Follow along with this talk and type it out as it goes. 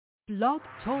Blog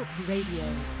Talk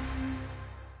Radio.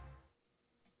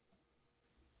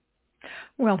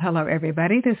 Well, hello,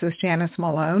 everybody. This is Janice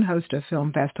Malone, host of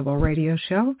Film Festival Radio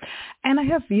Show, and I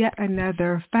have yet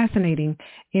another fascinating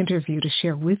interview to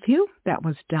share with you that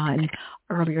was done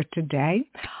earlier today.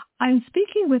 I'm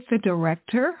speaking with the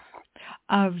director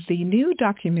of the new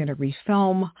documentary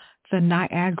film, The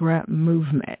Niagara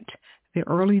Movement. The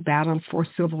Early Battle for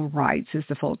Civil Rights is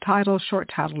the full title.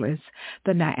 Short title is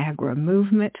The Niagara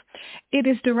Movement. It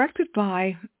is directed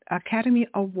by Academy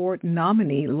Award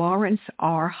nominee Lawrence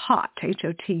R. Hott,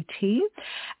 H-O-T-T.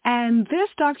 And this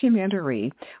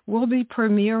documentary will be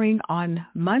premiering on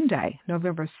Monday,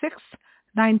 November 6th,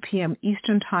 9 p.m.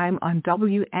 Eastern Time on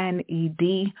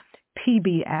WNED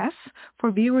PBS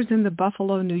for viewers in the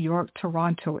Buffalo, New York,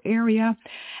 Toronto area.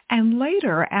 And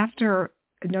later, after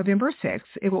November 6th,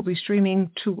 it will be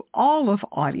streaming to all of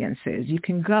audiences. You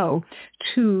can go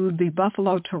to the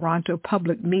Buffalo Toronto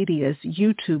Public Media's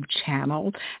YouTube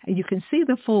channel, and you can see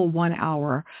the full 1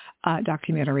 hour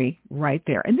documentary right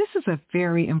there. And this is a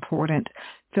very important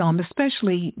film,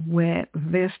 especially with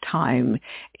this time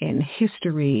in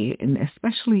history, and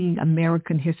especially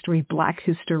American history, Black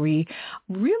history,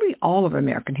 really all of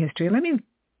American history. Let me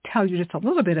tell you just a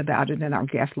little bit about it, and our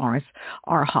guest, Lawrence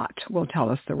R. Hott, will tell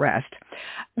us the rest.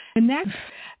 Next,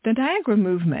 the Niagara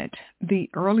Movement, the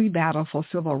early battle for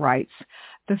civil rights.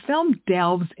 The film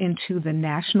delves into the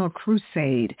national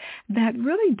crusade that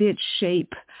really did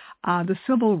shape the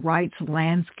civil rights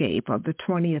landscape of the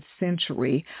 20th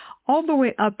century all the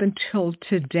way up until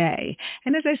today.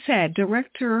 And as I said,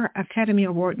 Director, Academy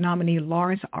Award nominee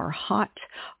Lawrence R. Hott,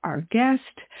 our guest,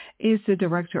 is the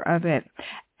director of it.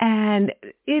 And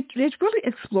it really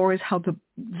explores how the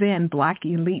then Black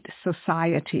elite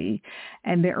society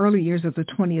and the early years of the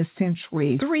 20th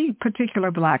century, three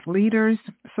particular Black leaders,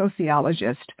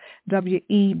 sociologist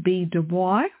W.E.B. Du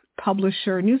Bois,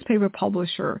 newspaper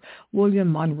publisher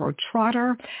William Monroe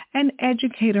Trotter, and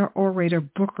educator orator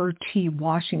Booker T.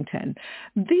 Washington.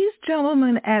 These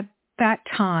gentlemen at that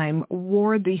time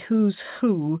were the who's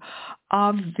who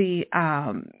of the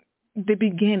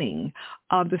beginning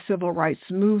of the civil rights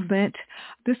movement.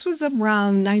 This was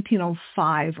around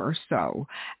 1905 or so.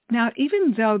 Now,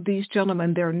 even though these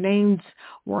gentlemen, their names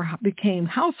became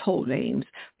household names,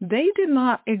 they did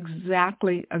not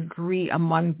exactly agree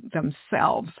among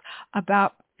themselves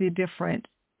about the different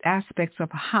aspects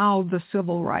of how the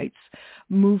civil rights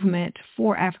movement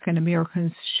for African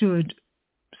Americans should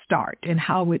start and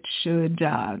how it should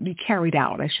be carried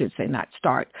out, I should say, not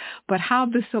start, but how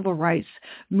the civil rights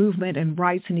movement and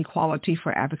rights and equality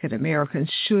for African Americans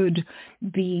should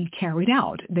be carried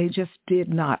out. They just did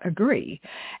not agree.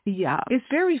 Yeah, it's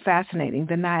very fascinating.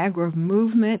 The Niagara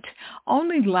Movement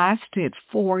only lasted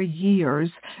 4 years,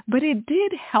 but it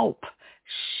did help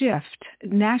shift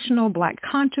national Black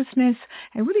consciousness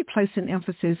and really place an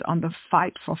emphasis on the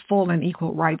fight for full and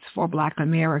equal rights for Black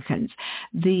Americans.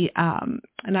 The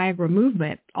Niagara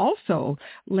Movement also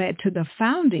led to the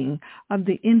founding of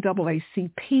the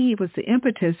NAACP. It was the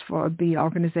impetus for the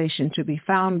organization to be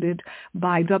founded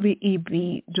by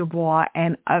W.E.B. Du Bois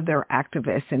and other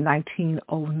activists in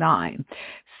 1909.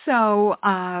 So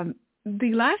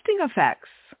the lasting effects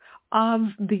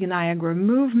of the Niagara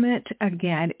Movement,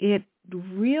 again, it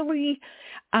really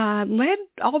led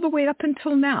all the way up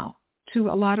until now to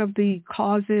a lot of the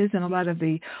causes and a lot of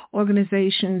the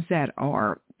organizations that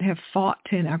have fought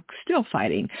and are still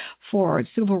fighting for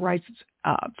civil rights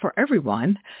for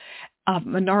everyone,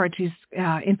 minorities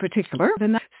in particular.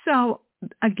 So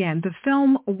again, the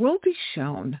film will be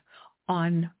shown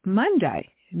on Monday,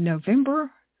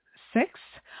 November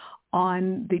 6th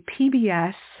on the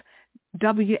PBS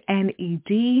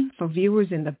WNED for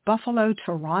viewers in the Buffalo,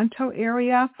 Toronto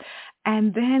area.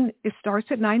 And then it starts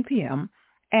at 9 p.m.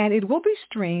 and it will be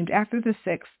streamed after the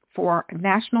 6th for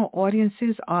national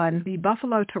audiences on the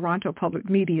Buffalo, Toronto Public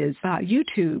Media's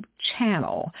YouTube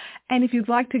channel. And if you'd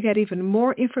like to get even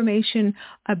more information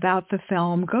about the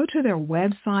film, go to their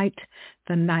website,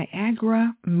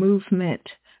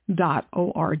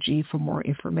 theniagaramovement.org, for more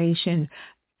information.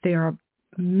 There are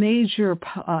major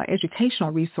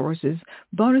educational resources,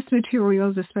 bonus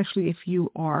materials, especially if you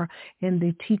are in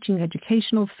the teaching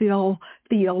educational field,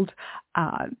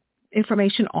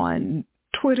 information on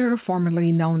Twitter,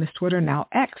 formerly known as Twitter, now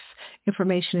X.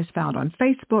 Information is found on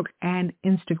Facebook and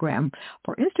Instagram.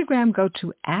 For Instagram, go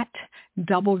to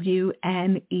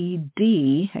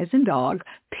 @WNED, as in dog,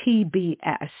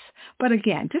 PBS. But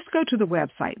again, just go to the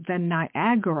website,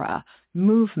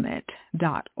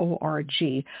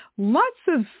 theniagaramovement.org. Lots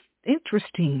of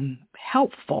interesting,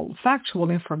 helpful, factual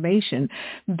information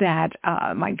that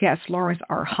my guest, Lawrence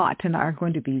R. Hott, and I are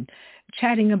going to be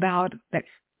chatting about that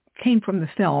came from the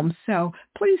film. So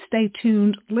please stay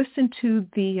tuned. Listen to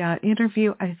the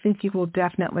interview. I think you will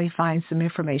definitely find some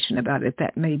information about it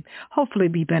that may hopefully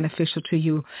be beneficial to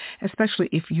you, especially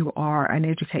if you are an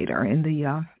educator in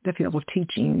the field of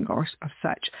teaching or of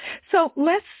such. So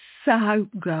let's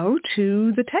go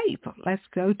to the tape. Let's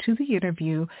go to the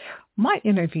interview. My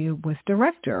interview with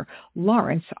director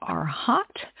Lawrence R.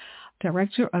 Hott,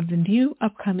 director of the new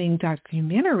upcoming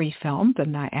documentary film, The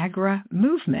Niagara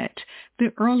Movement,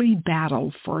 the early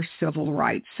battle for civil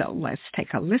rights. So let's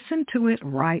take a listen to it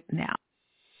right now.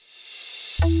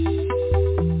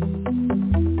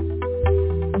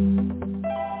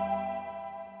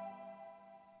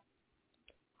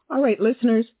 All right,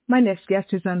 listeners, my next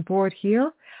guest is on board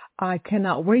here. I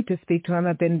cannot wait to speak to him.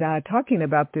 I've been talking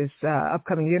about this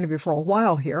upcoming interview for a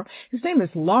while here. His name is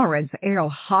Lawrence R.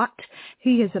 Hott.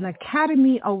 He is an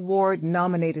Academy Award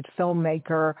nominated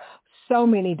filmmaker, so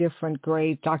many different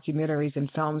great documentaries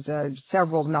and films,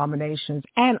 several nominations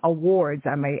and awards,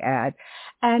 I may add.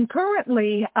 And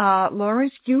currently,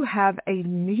 Lawrence, you have a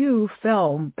new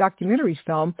film, documentary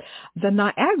film, The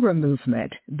Niagara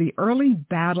Movement, the early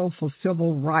battle for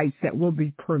civil rights, that will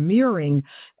be premiering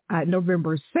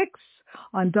November 6th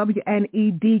on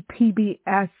WNED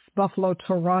PBS, Buffalo,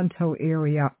 Toronto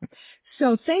area.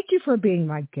 So thank you for being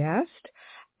my guest.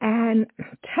 And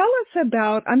tell us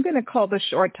about, I'm going to call the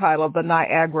short title, The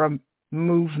Niagara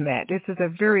Movement. This is a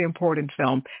very important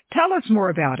film. Tell us more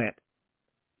about it.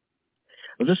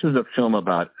 Well, this is a film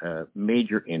about a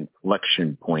major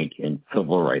inflection point in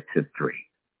civil rights history.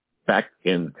 Back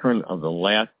in the turn of the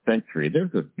last century,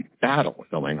 there's a battle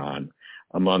going on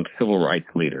among civil rights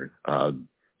leaders.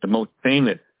 The most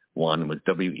famous one was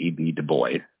W.E.B. Du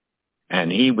Bois,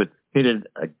 and he was pitted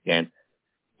against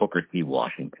Booker T.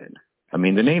 Washington. I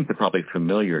mean, the names are probably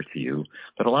familiar to you,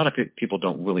 but a lot of people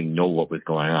don't really know what was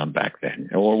going on back then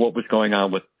or what was going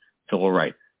on with civil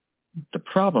rights. The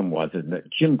problem was in the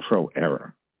Jim Crow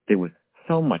era, there was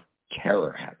so much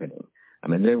terror happening. I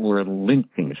mean, there were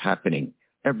lynchings happening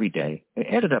every day. It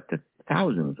added up to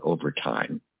thousands over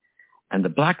time. And the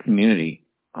black community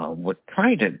was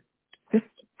trying to just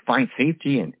find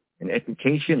safety and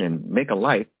education and make a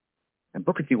life. And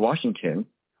Booker T. Washington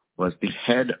was the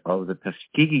head of the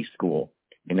Tuskegee School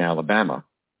in Alabama.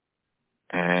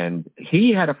 And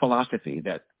he had a philosophy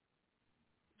that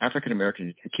African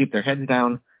Americans should keep their heads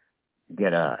down,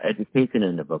 get an education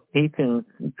in the vocations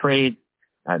and trades,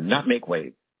 and not make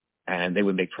waves. And they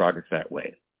would make progress that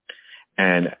way.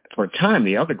 And for a time,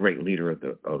 the other great leader of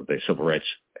the civil rights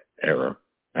era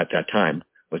at that time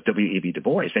was W.E.B. Du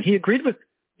Bois, and he agreed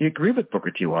with Booker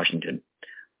T. Washington,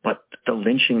 but the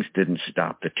lynchings didn't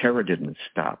stop, the terror didn't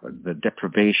stop, the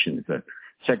deprivations, the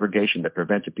segregation that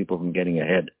prevented people from getting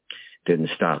ahead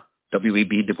didn't stop.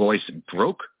 W.E.B. Du Bois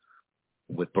broke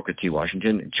with Booker T.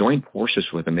 Washington, joined forces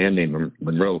with a man named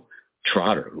Monroe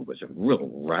Trotter, who was a real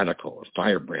radical, a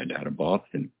firebrand out of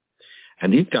Boston,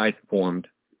 and these guys formed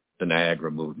the Niagara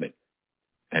Movement.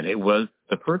 And it was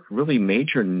the first really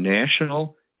major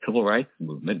national civil rights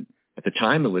movement. At the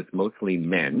time, it was mostly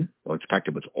men. Well, in fact,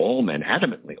 it was all men,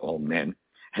 adamantly all men.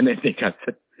 And then they got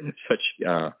such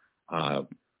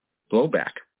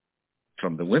blowback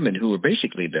from the women, who were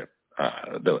basically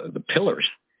the pillars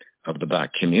of the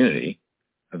black community,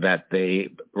 that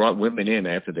they brought women in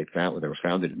after they were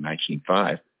founded in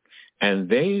 1905. And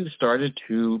they started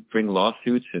to bring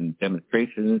lawsuits and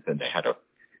demonstrations, and they had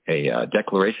a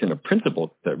declaration of principles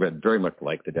that read very much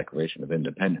like the Declaration of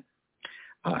Independence.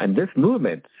 And this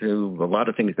movement, through a lot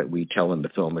of things that we tell in the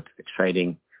film, it's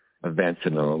exciting events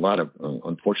and a lot of,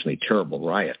 unfortunately, terrible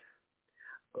riots,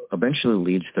 eventually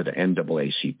leads to the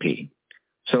NAACP.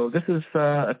 So this is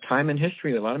a time in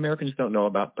history that a lot of Americans don't know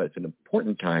about, but it's an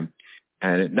important time.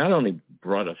 And it not only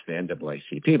brought us the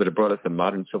NAACP, but it brought us the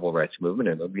modern civil rights movement,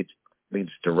 and it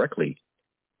leads directly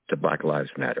to Black Lives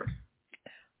Matter.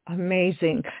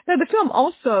 Amazing. Now, the film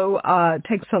also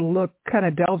takes a look, kind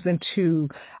of delves into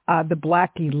the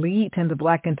Black elite and the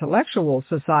Black intellectual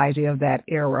society of that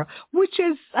era, which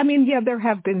is, I mean, yeah, there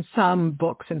have been some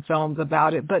books and films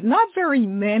about it, but not very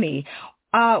many.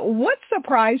 What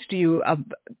surprised you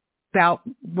about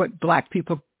what Black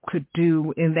people could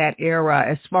do in that era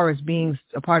as far as being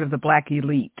a part of the Black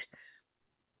elite?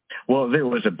 Well, there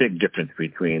was a big difference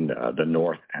between the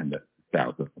North and the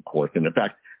South, of course. And in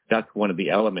fact, that's one of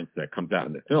the elements that comes out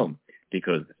in the film,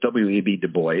 because W.E.B. Du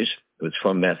Bois was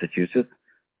from Massachusetts,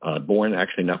 born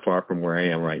actually not far from where I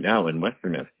am right now in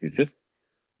Western Massachusetts,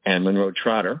 and Monroe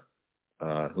Trotter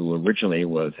who originally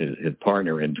was his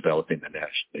partner in developing the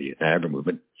Niagara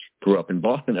movement, grew up in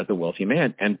Boston as a wealthy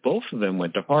man, and both of them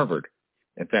went to Harvard.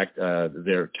 In fact,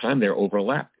 their time there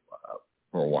overlapped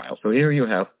for a while. So here you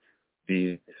have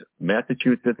these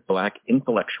Massachusetts black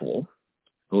intellectuals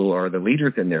who are the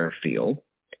leaders in their field,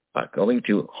 going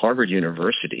to Harvard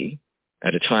University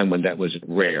at a time when that was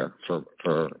rare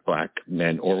for black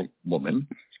men or women.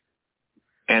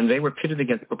 And they were pitted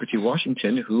against Booker T.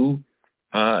 Washington, who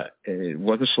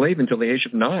was a slave until the age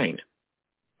of 9,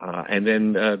 and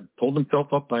then pulled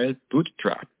himself up by his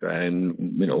bootstraps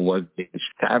and, was a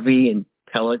savvy,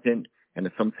 intelligent, and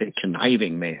as some say,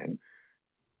 conniving man.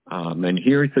 And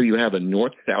here, so you have a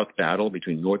North-South battle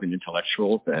between Northern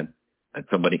intellectuals and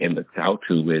somebody in the South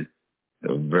who is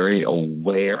very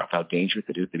aware of how dangerous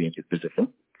it is to be in his position.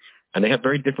 And they have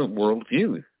very different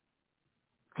worldviews.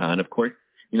 And of course,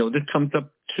 this comes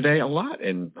up today a lot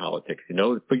in politics.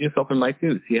 Put yourself in my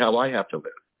shoes, see how I have to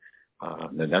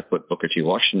live. And that's what Booker T.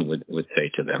 Washington would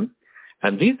say to them.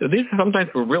 And these sometimes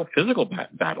were real physical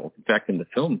battles. In fact, in the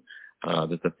film,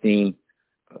 there's a scene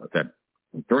that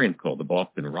historians call the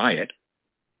Boston Riot,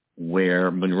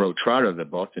 where Monroe Trotter, the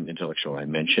Boston intellectual I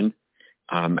mentioned,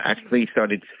 actually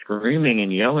started screaming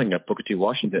and yelling at Booker T.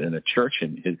 Washington in a church,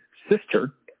 and his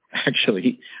sister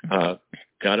actually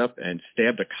got up and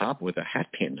stabbed a cop with a hat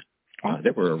pin.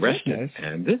 They were arrested,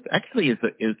 and this actually is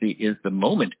the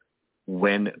moment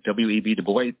when W.E.B. Du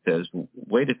Bois says,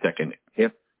 "Wait a second,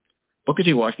 if Booker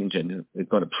T. Washington is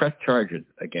going to press charges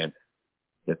against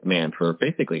this man for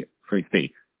basically free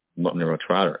speech, Monroe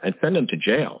Trotter, and send him to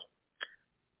jail,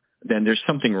 then there's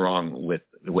something wrong with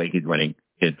the way he's running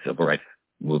his civil rights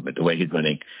movement, the way he's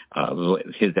running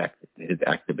his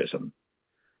activism."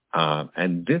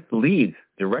 And this leads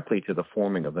directly to the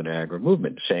forming of the Niagara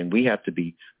movement, saying we have to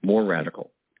be more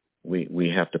radical. We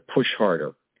have to push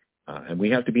harder, and we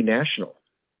have to be national,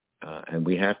 and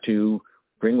we have to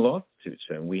bring lawsuits,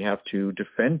 and we have to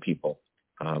defend people.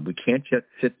 We can't just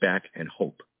sit back and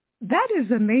hope. That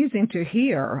is amazing to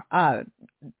hear.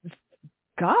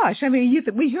 Gosh, I mean,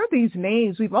 we hear these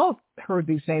names. We've all heard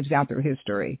these names down through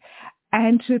history.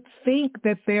 And to think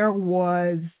that there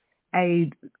was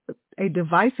a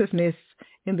divisiveness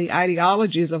in the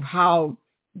ideologies of how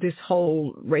this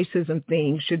whole racism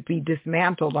thing should be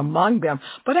dismantled among them.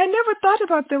 But I never thought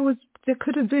about there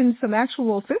could have been some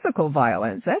actual physical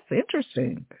violence. That's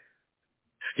interesting.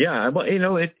 Yeah, well,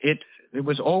 it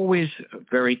was always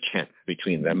very tense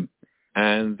between them.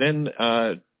 And then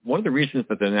one of the reasons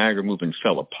that the Niagara movement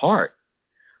fell apart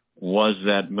was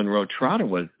that Monroe Trotter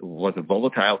was a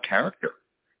volatile character,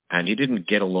 and he didn't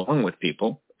get along with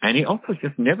people. And he also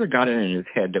just never got it in his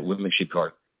head that women should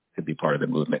be part of the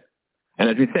movement. And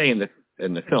as we say in the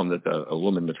film, there's a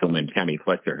woman in the film named Tammy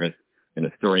Fletcher, an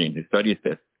historian who studies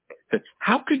this, says,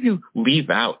 how could you leave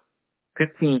out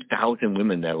 15,000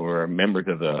 women that were members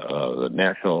of the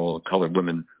National Colored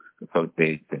Women's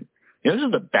Association? This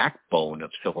is the backbone of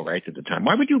civil rights at the time.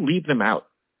 Why would you leave them out?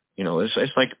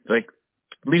 It's like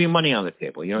leaving money on the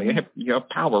table. You have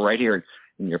power right here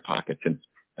in your pockets.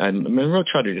 And Monroe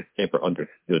Trotter just never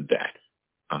understood that.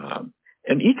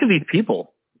 And each of these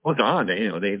people goes on.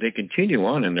 They continue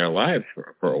on in their lives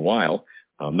for a while.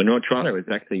 Monroe Trotter is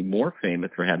actually more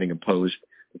famous for having opposed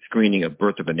the screening of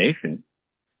Birth of a Nation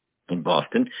in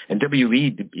Boston. And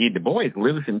W.E.B. Du Bois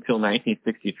lives until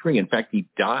 1963. In fact, he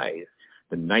dies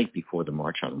the night before the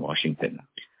March on Washington.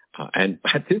 And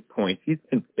at this point, he's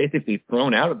been basically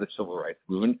thrown out of the civil rights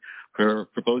movement for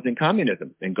proposing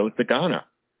communism and goes to Ghana.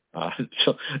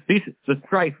 So the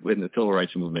strife in the civil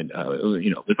rights movement,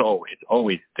 was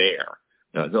always there.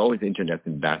 There's always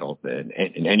internecine battles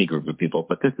in any group of people,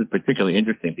 but this is particularly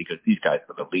interesting because these guys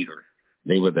were the leaders.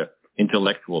 They were the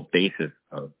intellectual basis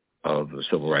of the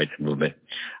civil rights movement.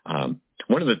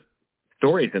 One of the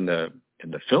stories in the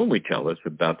film we tell is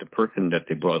about the person that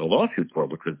they brought a lawsuit for,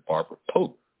 which was Barbara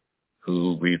Pope,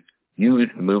 who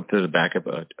refused to move to the back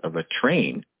of a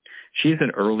train. She's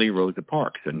an early Rosa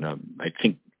Parks, and I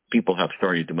think people have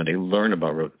started to, when they learn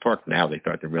about Rosa Parks now, they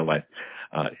start to realize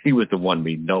she was the one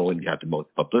we know and got the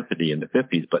most publicity in the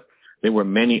 50s, but there were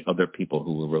many other people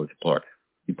who were Rosa Parks.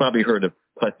 You probably heard of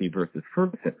Plessy versus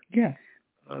Ferguson. Yes.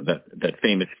 That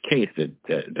famous case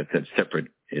that said separate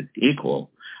is equal.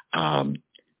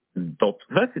 But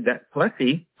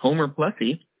Plessy, Homer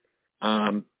Plessy,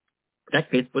 that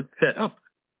case was set up.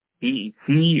 He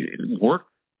worked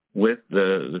with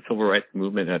the civil rights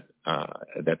movement at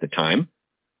the time,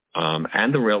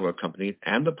 and the railroad companies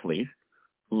and the police,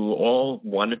 who all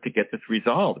wanted to get this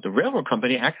resolved. The railroad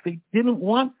company actually didn't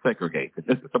want segregation.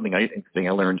 This is something interesting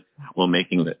I learned while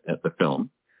making the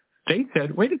film. They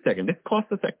said, wait a second, this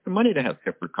costs us extra money to have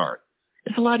separate cars.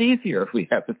 It's a lot easier if we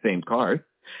have the same cars.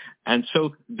 And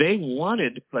so they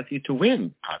wanted Plessy to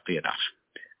win, oddly enough.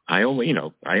 I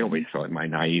always thought in my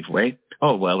naive way,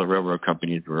 oh, well, the railroad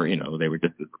companies were, they were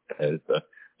just as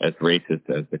racist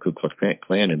as the Ku Klux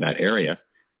Klan in that area.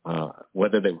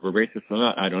 Whether they were racist or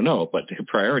not, I don't know, but their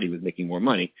priority was making more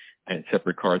money, and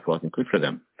separate cars wasn't good for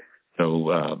them.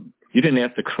 So you didn't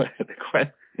ask the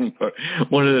question, but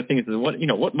one of the things is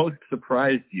what most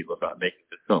surprised you about making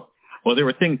this film? Well, there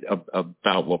were things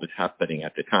about what was happening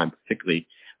at the time, particularly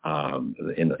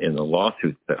in the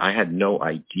lawsuits, that I had no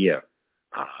idea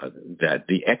that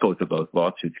the echoes of those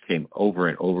lawsuits came over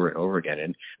and over and over again.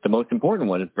 And the most important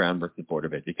one is Brown versus Board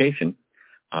of Education,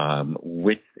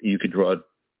 which you could draw a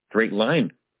straight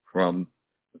line from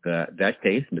that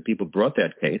case, and the people brought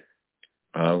that case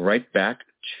right back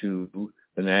to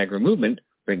the Niagara movement,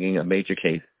 bringing a major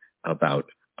case about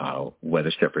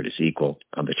whether separate is equal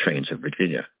on the trains of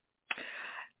Virginia.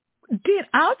 Did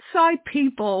outside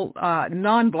people,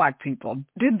 non-Black people,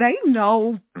 did they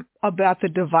know about the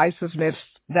divisiveness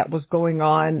that was going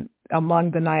on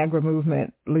among the Niagara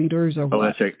movement leaders? Or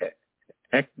what?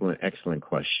 That's an excellent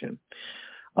question.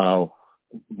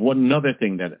 One other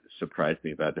thing that surprised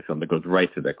me about the film that goes right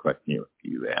to that question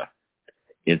you asked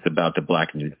is about the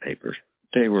Black newspapers.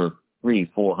 There were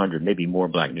 300-400, maybe more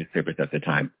Black newspapers at the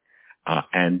time.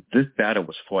 And this battle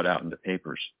was fought out in the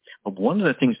papers. But one of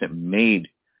the things that made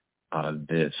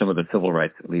some of the civil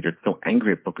rights leaders so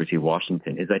angry at Booker T.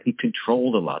 Washington is that he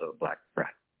controlled a lot of the Black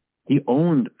press. He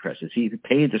owned presses. He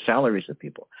paid the salaries of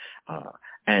people.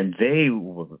 And they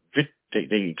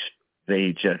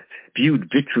just spewed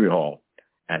vitriol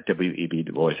at W.E.B.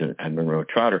 Du Bois and Monroe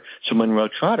Trotter. So Monroe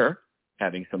Trotter,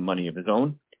 having some money of his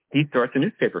own, he starts a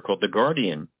newspaper called The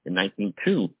Guardian in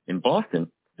 1902 in Boston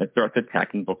that starts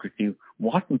attacking Booker T.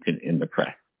 Washington in the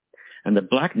press. And the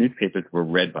Black newspapers were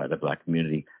read by the Black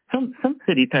community. Some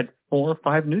cities had 4 or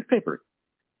 5 newspapers,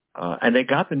 and they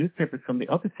got the newspapers from the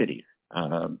other cities.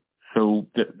 So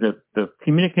the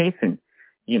communication,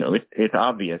 it's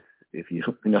obvious if you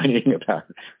know anything about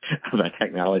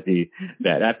technology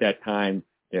that at that time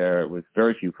there was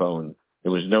very few phones,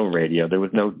 there was no radio, there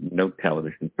was no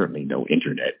television, certainly no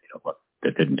internet,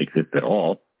 that didn't exist at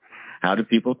all. How do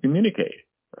people communicate?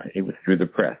 Right? It was through the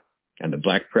press. And the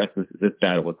Black press, this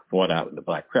battle was fought out in the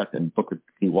Black press, and Booker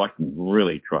T. Washington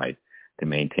really tried to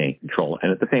maintain control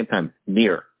and at the same time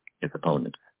smear his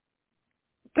opponents.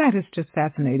 That is just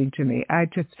fascinating to me.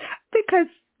 Because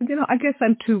I guess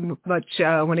I'm too much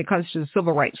when it comes to the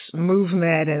civil rights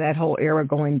movement and that whole era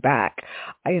going back.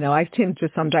 I tend to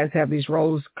sometimes have these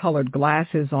rose-colored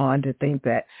glasses on to think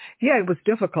that, it was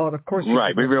difficult. Of course,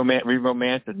 right? We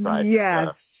romanticize. Yes,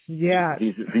 yeah.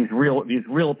 These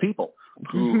real people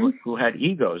who had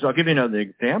egos. I'll give you another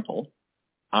example.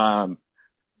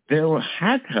 There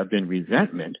had to have been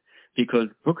resentment because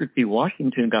Booker T.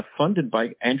 Washington got funded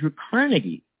by Andrew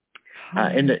Carnegie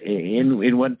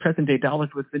in what present-day dollars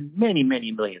was many,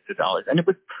 many millions of dollars, and it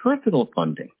was personal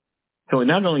funding. So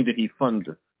not only did he fund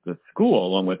the school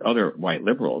along with other white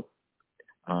liberals,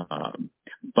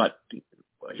 but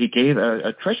he gave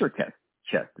a treasure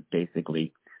chest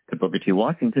basically to Booker T.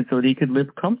 Washington so that he could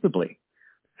live comfortably.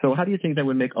 So how do you think that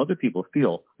would make other people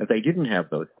feel if they didn't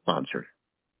have those sponsors?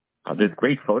 There's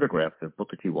great photographs of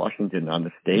Booker T. Washington on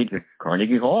the stage at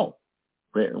Carnegie Hall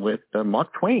with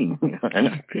Mark Twain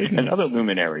and other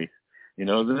luminaries.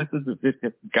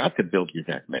 It's got to build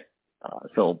resentment.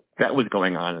 So that was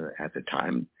going on at the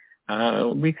time.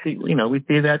 We see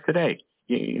that today.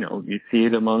 You see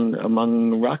it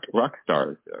among rock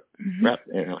stars,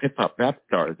 hip hop rap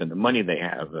stars, and the money they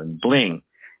have and bling.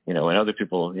 And other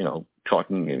people,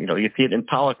 talking, you see it in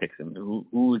politics and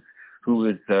whose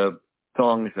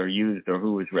songs are used or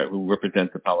who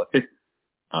represents a politician.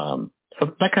 So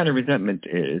that kind of resentment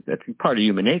that's part of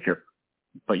human nature.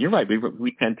 But you're right,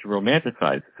 we tend to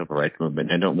romanticize the civil rights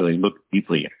movement and don't really look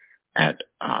deeply at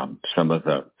some of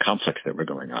the conflicts that were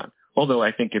going on. Although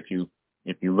I think if you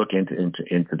look into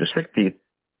the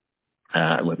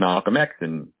 60s with Malcolm X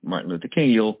and Martin Luther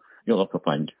King, you'll also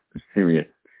find serious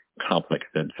conflicts,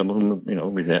 and some of them,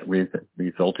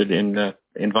 resulted in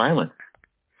violence.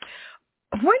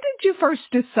 When did you first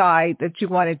decide that you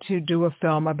wanted to do a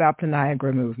film about the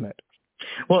Niagara movement?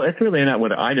 Well, it's really not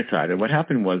what I decided. What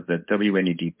happened was that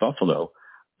WNED Buffalo,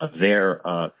 their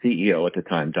CEO at the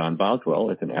time, Don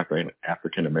Boswell, is an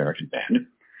African-American man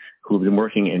who had been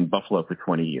working in Buffalo for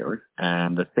 20 years,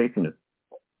 and the station is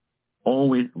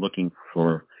always looking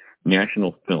for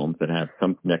national films that have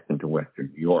some connection to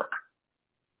Western New York.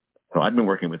 So I've been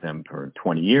working with them for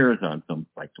 20 years on some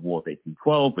like The War of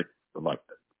 1812,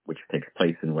 which takes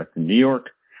place in Western New York,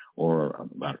 or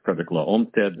about Frederick Law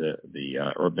Olmsted,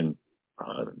 the urban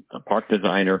park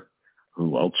designer,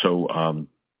 who also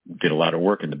did a lot of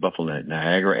work in the Buffalo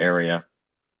Niagara area.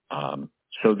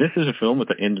 So this is a film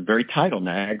in the very title,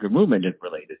 Niagara Movement, is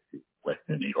related to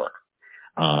Western New York.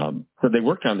 So they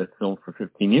worked on this film for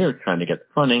 15 years trying to get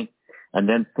funding, and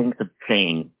then things have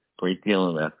changed a great deal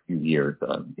in the last few years.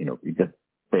 You just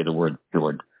say the word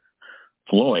George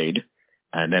Floyd,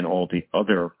 and then all the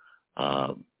other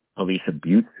police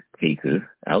abuse cases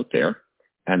out there,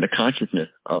 and the consciousness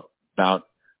about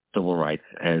civil rights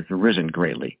has risen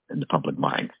greatly in the public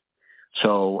mind.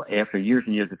 So after years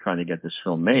and years of trying to get this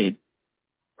film made,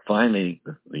 finally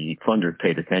the funders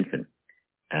paid attention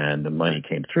and the money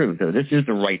came through. So this is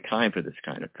the right time for this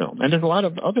kind of film. And there's a lot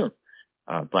of other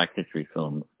Black history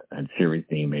films and series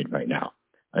being made right now.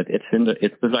 It's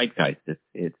the zeitgeist.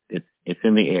 It's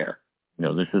in the air.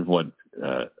 This is what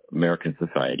American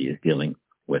society is dealing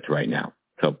with right now.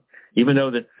 So even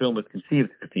though this film was conceived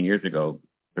 15 years ago,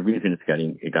 the reason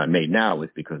it got made now is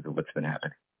because of what's been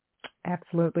happening.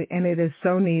 Absolutely. And it is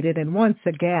so needed. And once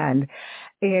again,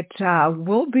 it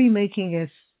will be making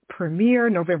its premiere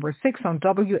November 6th on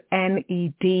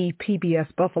WNED,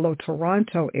 PBS, Buffalo,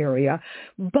 Toronto area.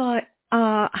 But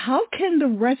how can the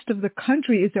rest of the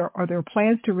country, are there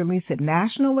plans to release it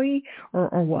nationally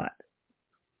or what?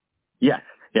 Yes.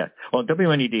 Well,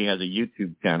 WNED has a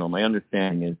YouTube channel. My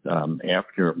understanding is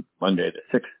after Monday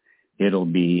the 6th, it'll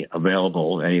be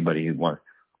available. Anybody who wants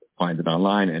to find it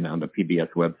online and on the PBS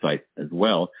website as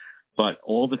well. But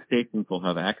all the stations will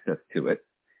have access to it,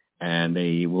 and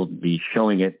they will be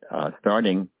showing it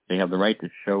starting. They have the right to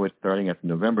show it starting after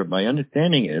November. My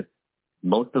understanding is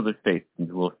most of the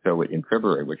stations will show it in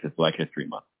February, which is Black History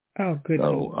Month. Oh, good.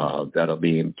 So that'll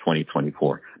be in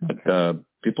 2024. Okay. But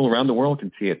people around the world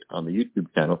can see it on the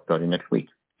YouTube channel starting next week.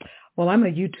 Well, I'm a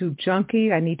YouTube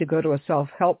junkie. I need to go to a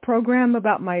self-help program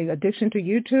about my addiction to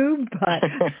YouTube, but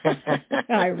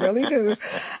I really do.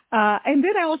 And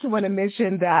then I also want to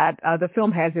mention that the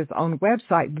film has its own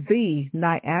website, the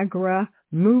Niagara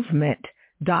Movement.org,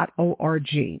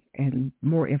 and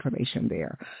more information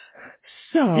there.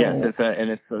 So yes,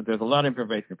 there's a lot of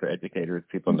information for educators,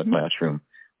 people in the classroom.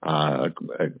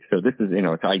 So this is,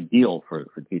 it's ideal for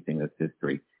teaching this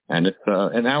history, and it's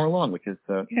an hour long, which is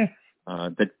the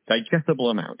digestible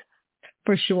amount.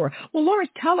 For sure. Well,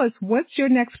 Lawrence, tell us, what's your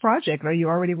next project? Are you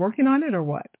already working on it or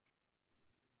what?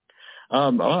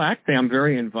 Well, actually, I'm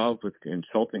very involved with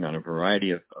consulting on a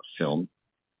variety of films,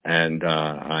 and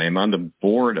I am on the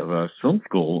board of a film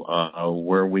school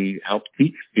where we help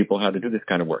teach people how to do this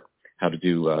kind of work, how to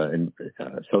do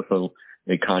socially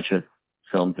conscious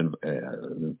films and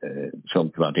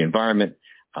films about the environment,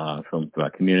 films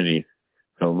about communities.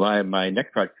 So my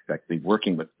next project is actually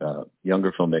working with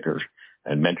younger filmmakers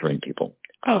and mentoring people.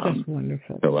 Oh, that's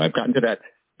wonderful. So I've gotten to that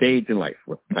stage in life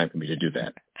where it's time for me to do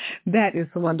that. That is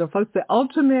wonderful. It's the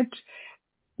ultimate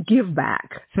give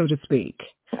back, so to speak.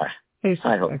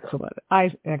 I hope excellent. So.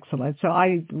 Excellent. So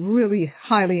I really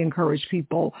highly encourage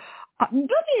people. Let me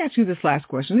ask you this last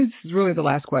question. This is really the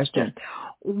last question. Yeah.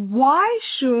 Why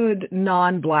should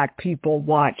non-Black people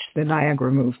watch the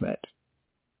Niagara Movement?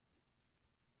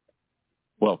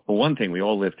 Well, for one thing, we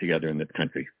all live together in this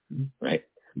country, right?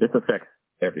 This affects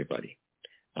everybody.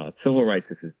 Civil rights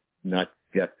is not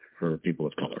just for people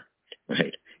of color,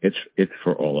 right? It's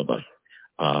for all of us.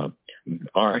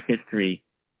 Our history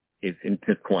is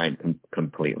intertwined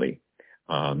completely.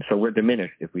 So we're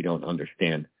diminished if we don't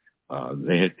understand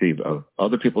the history of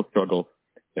other people's struggles.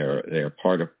 They're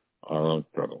part of our own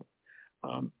struggle.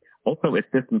 Also, it's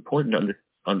just important to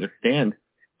understand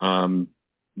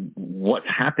what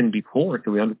happened before so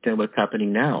we understand what's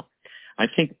happening now. I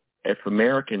think if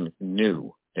Americans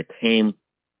knew it came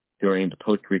during the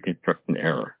post-Reconstruction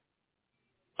era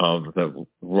of the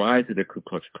rise of the Ku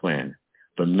Klux Klan,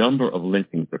 the number of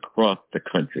lynchings across the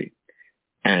country,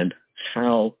 and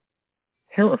how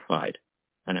terrified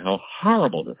and how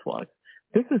horrible this was.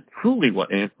 This is truly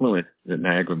what influenced the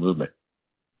Niagara Movement,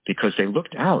 because they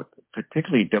looked out,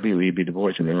 particularly W.E.B. Du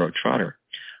Bois and Monroe Trotter,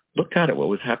 looked out at what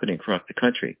was happening across the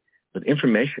country with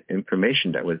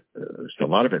information that was, a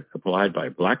lot of it supplied by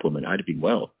a Black woman, Ida B.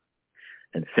 Wells,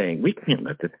 and saying, we can't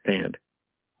let this stand.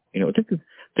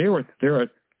 There are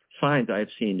signs I've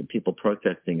seen of people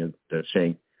protesting and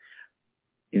saying,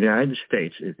 the United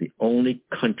States is the only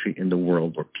country in the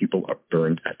world where people are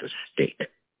burned at the stake.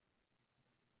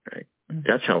 Right? Mm-hmm.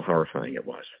 That's how horrifying it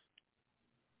was.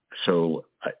 So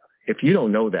if you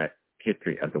don't know that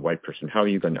history as a white person, how are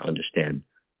you going to understand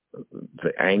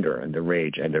the anger and the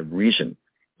rage and the reason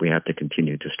we have to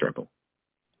continue to struggle?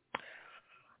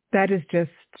 That is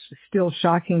just still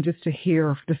shocking just to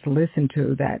hear, just to listen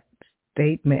to that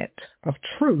statement of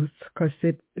truth, because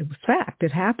it was fact.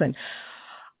 It happened.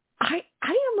 I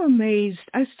am amazed.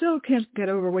 I still can't get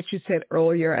over what you said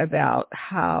earlier about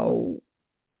how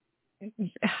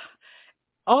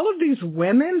all of these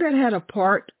women that had a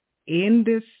part in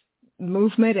this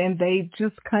movement and they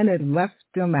just kind of left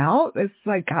them out. It's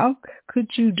like, how could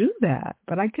you do that?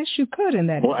 But I guess you could in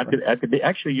that. Well,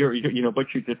 actually, you know, what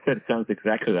you just said sounds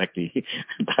exactly like the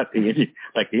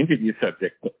interview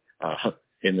subject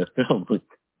in the film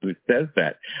who says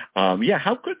that. Yeah,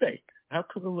 how could they? How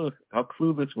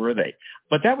clueless were they?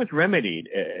 But that was remedied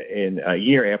in a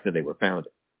year after they were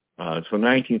founded. So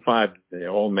 1905, they're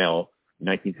all male.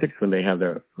 1906, when they have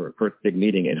their first big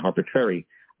meeting in Harper Ferry,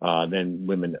 then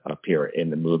women appear in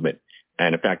the movement.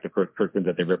 And in fact, the first person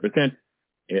that they represent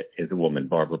is a woman,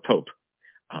 Barbara Pope,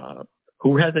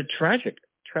 who has a tragic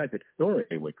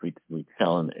story, which we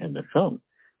tell in the film,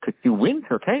 because she wins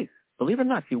her case. Believe it or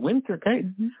not, she wins her case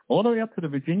all the way up to the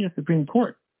Virginia Supreme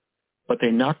Court. But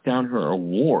they knocked down her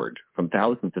award from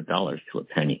thousands of dollars to a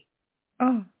penny.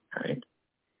 Oh. Right?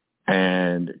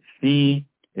 And she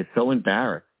is so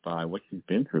embarrassed by what she's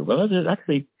been through. Well,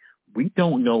 actually, we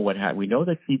don't know what happened. We know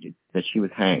that she was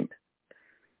hanged.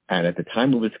 And at the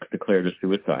time it was declared a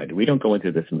suicide. We don't go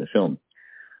into this in the film.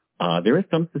 There is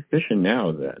some suspicion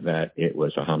now that it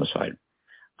was a homicide.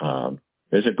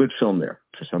 There's a good film there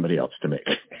for somebody else to make.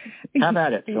 Have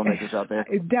at it, filmmakers out there.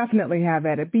 Definitely have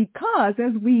at it, because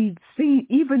as we see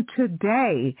even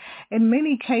today, in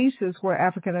many cases where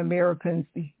African Americans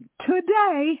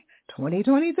today,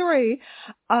 2023,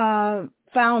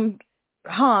 found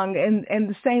hung and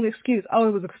the same excuse, oh,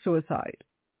 it was a suicide.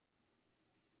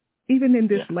 Even in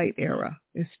this late era,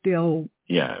 it's still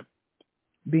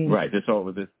being right. There's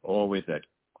always that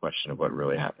question of what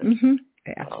really happened. Mm-hmm.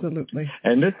 Absolutely.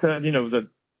 And this, the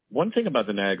one thing about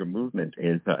the Niagara movement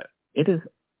is it is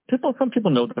some people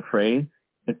know the phrase.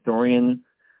 Historians,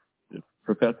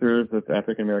 professors of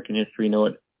African American history know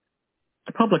it.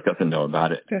 The public doesn't know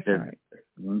about it. That's There's right.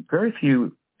 very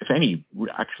few, if any,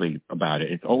 actually about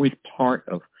it. It's always part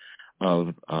of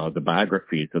the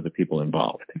biographies of the people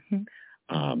involved.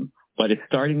 Mm-hmm. But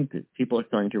people are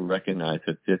starting to recognize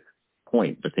that this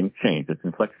point, the things change, this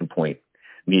inflection point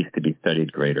needs to be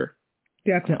studied greater.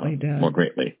 Definitely does. More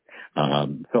greatly.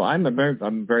 So I'm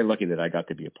very lucky that I got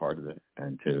to be a part of it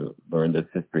and to learn this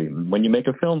history. When you make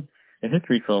a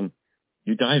history film,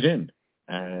 you dive in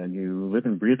and you live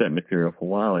and breathe that material for a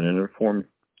while, and it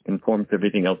informs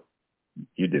everything else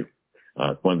you do.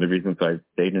 It's one of the reasons I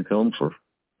stayed in film for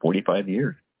 45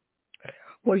 years.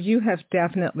 Well, you have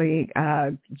definitely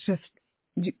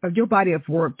your body of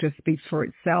work just speaks for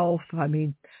itself. I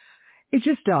mean, it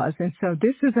just does. And so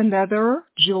this is another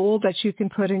jewel that you can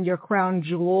put in your crown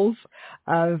jewels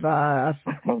of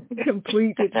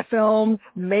completed film.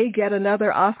 May get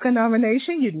another Oscar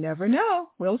nomination. You never know.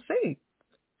 We'll see.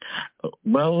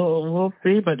 Well, we'll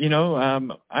see. But,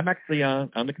 I'm actually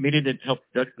on the committee that helps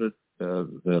judge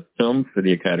the films for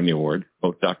the Academy Awards,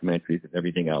 both documentaries and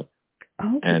everything else.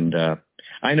 Okay. And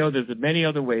I know there's many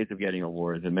other ways of getting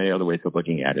awards and many other ways of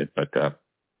looking at it, but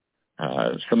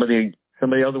some of the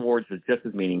other awards are just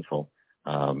as meaningful.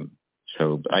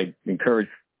 So I encourage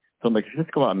filmmakers,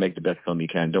 just go out and make the best film you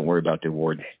can. Don't worry about the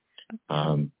awards.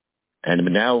 And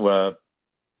now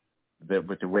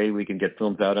with the way we can get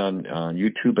films out on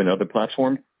YouTube and other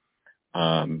platforms,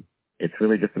 it's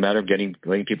really just a matter of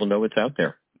letting people know it's out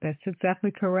there. That's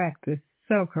exactly correct. It's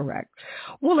so correct.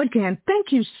 Well, again,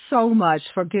 thank you so much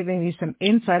for giving me some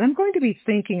insight. I'm going to be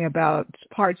thinking about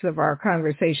parts of our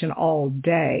conversation all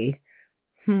day.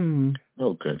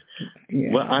 Oh, good.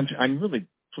 Yeah. Well, I'm really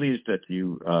pleased that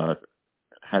you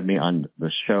had me on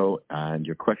the show, and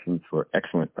your questions were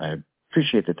excellent. I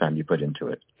appreciate the time you put into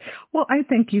it. Well, I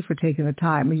thank you for taking the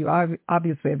time. You are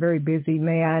obviously a very busy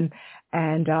man,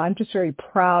 and I'm just very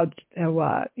proud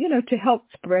to help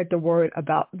spread the word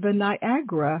about the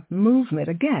Niagara movement.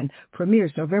 Again,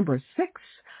 premieres November 6th.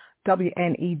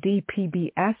 WNED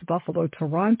PBS, Buffalo,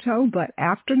 Toronto. But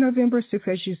after November 6th,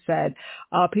 as you said,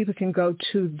 people can go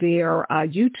to their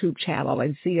YouTube channel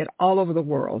and see it all over the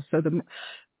world. So the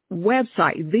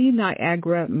website,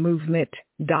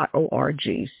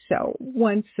 theniagaramovement.org. So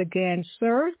once again,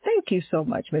 sir, thank you so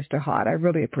much, Mr. Hott. I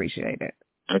really appreciate it.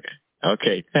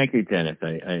 Okay. Thank you, Dennis.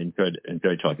 I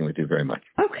enjoyed talking with you very much.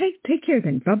 Okay. Take care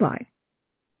then. Bye-bye.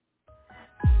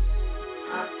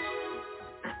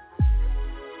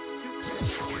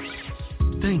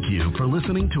 Thank you for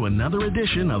listening to another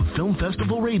edition of Film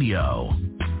Festival Radio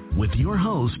with your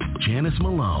host, Janice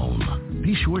Malone.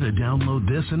 Be sure to download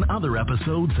this and other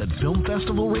episodes at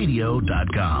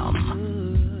filmfestivalradio.com.